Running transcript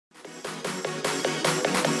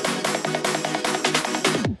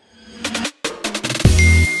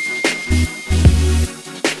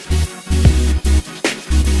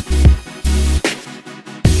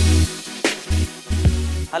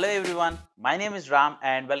everyone, my name is Ram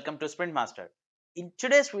and welcome to Sprint Master. In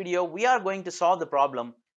today's video, we are going to solve the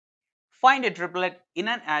problem, find a triplet in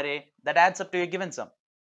an array that adds up to a given sum.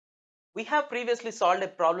 We have previously solved a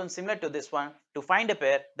problem similar to this one to find a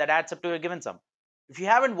pair that adds up to a given sum. If you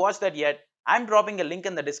haven't watched that yet, I'm dropping a link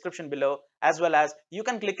in the description below, as well as you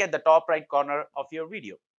can click at the top right corner of your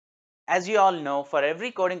video. As you all know, for every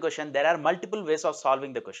coding question, there are multiple ways of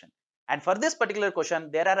solving the question. And for this particular question,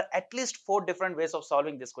 there are at least 4 different ways of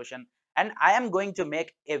solving this question. And I am going to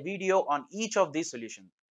make a video on each of these solutions.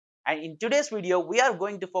 And in today's video, we are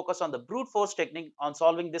going to focus on the brute force technique on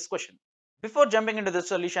solving this question. Before jumping into the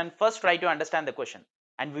solution, first try to understand the question.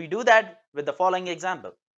 And we do that with the following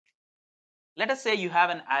example. Let us say you have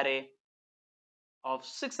an array of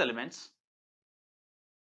 6 elements,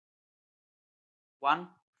 1,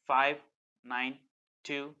 5, 9,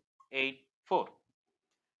 2, 8, 4.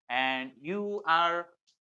 And you are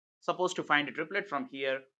supposed to find a triplet from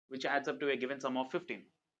here which adds up to a given sum of 15.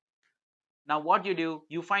 Now what you do,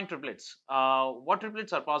 you find triplets. What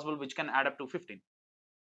triplets are possible which can add up to 15?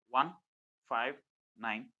 1, 5,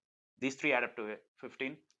 9. These three add up to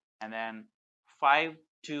 15. And then 5,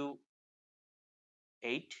 2,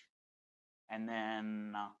 8. And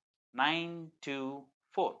then 9, 2,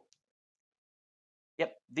 4.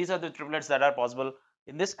 Yep, these are the triplets that are possible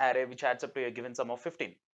in this array which adds up to a given sum of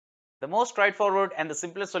 15. The most straightforward and the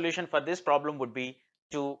simplest solution for this problem would be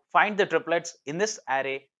to find the triplets in this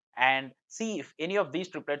array and see if any of these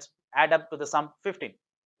triplets add up to the sum 15.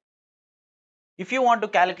 If you want to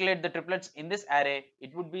calculate the triplets in this array,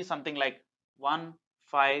 it would be something like 1,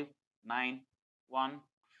 5, 9, 1,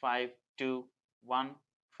 5, 2, 1,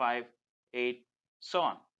 5, 8, so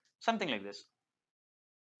on. Something like this.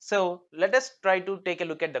 So let us try to take a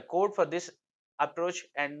look at the code for this approach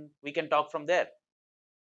and we can talk from there.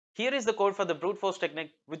 Here is the code for the brute force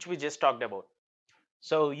technique which we just talked about.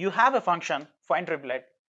 So you have a function find triplet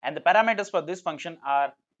and the parameters for this function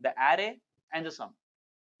are the array and the sum.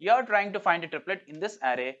 You are trying to find a triplet in this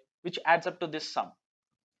array which adds up to this sum.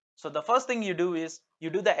 So the first thing you do is you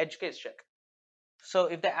do the edge case check. So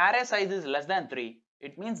if the array size is less than 3,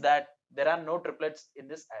 it means that there are no triplets in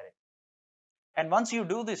this array. And once you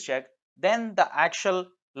do this check, then the actual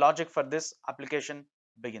logic for this application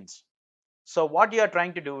begins. So what you are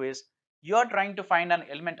trying to do is you are trying to find an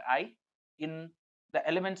element I in the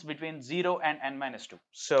elements between 0 and n minus 2.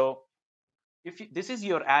 So if this is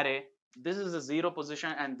your array, this is a 0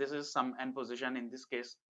 position and this is some n position. In this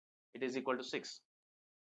case, it is equal to 6,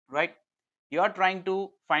 right? You are trying to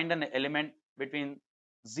find an element between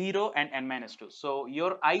 0 and n minus 2. So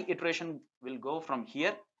your I iteration will go from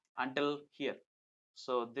here until here.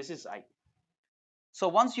 So this is I. So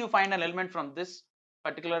once you find an element from this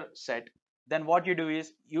particular set, then what you do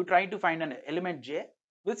is you try to find an element j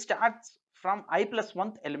which starts from I plus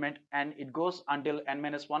 1th element and it goes until n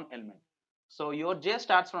minus 1 element. So your j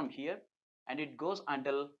starts from here and it goes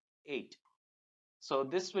until 8. So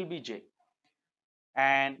this will be j.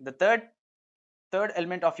 And the third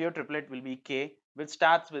element of your triplet will be k, which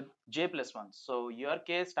starts with j plus 1. So your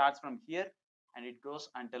k starts from here and it goes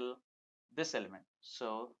until this element.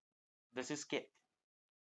 So this is k.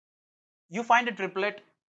 You find a triplet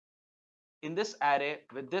in this array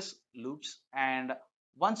with this loops, and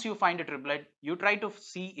once you find a triplet, you try to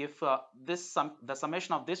see if the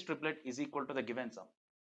summation of this triplet is equal to the given sum.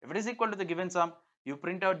 If it is equal to the given sum, you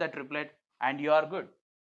print out that triplet and you are good.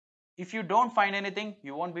 If you don't find anything,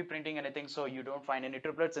 you won't be printing anything, so you don't find any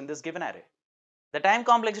triplets in this given array. The time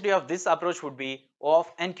complexity of this approach would be O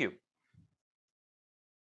of n cube.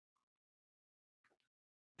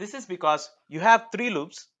 This is because you have 3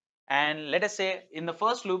 loops, and let us say in the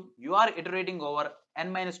first loop you are iterating over n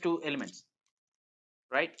minus 2 elements,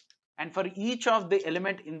 right? And for each of the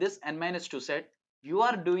element in this n minus 2 set, you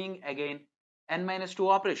are doing again n minus 2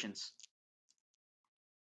 operations.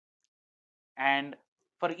 And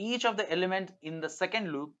for each of the element in the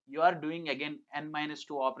second loop, you are doing again n minus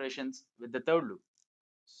 2 operations with the third loop.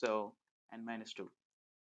 So n minus 2.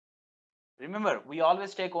 Remember, we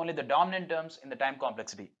always take only the dominant terms in the time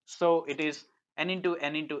complexity. So it is n into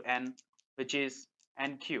n, which is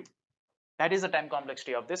n cube. That is the time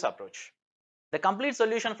complexity of this approach. The complete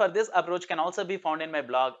solution for this approach can also be found in my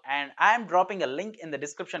blog, and I am dropping a link in the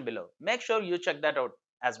description below. Make sure you check that out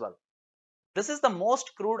as well. This is the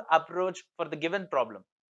most crude approach for the given problem,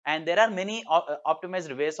 and there are many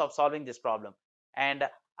optimized ways of solving this problem. And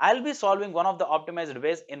I'll be solving one of the optimized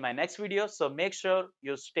ways in my next video, so make sure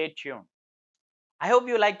you stay tuned. I hope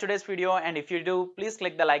you liked today's video, and if you do, please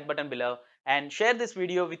click the like button below and share this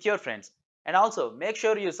video with your friends. And also make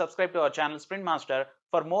sure you subscribe to our channel Sprint Master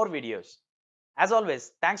for more videos. As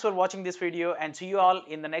always, thanks for watching this video and see you all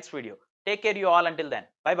in the next video. Take care you all until then.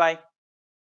 Bye bye.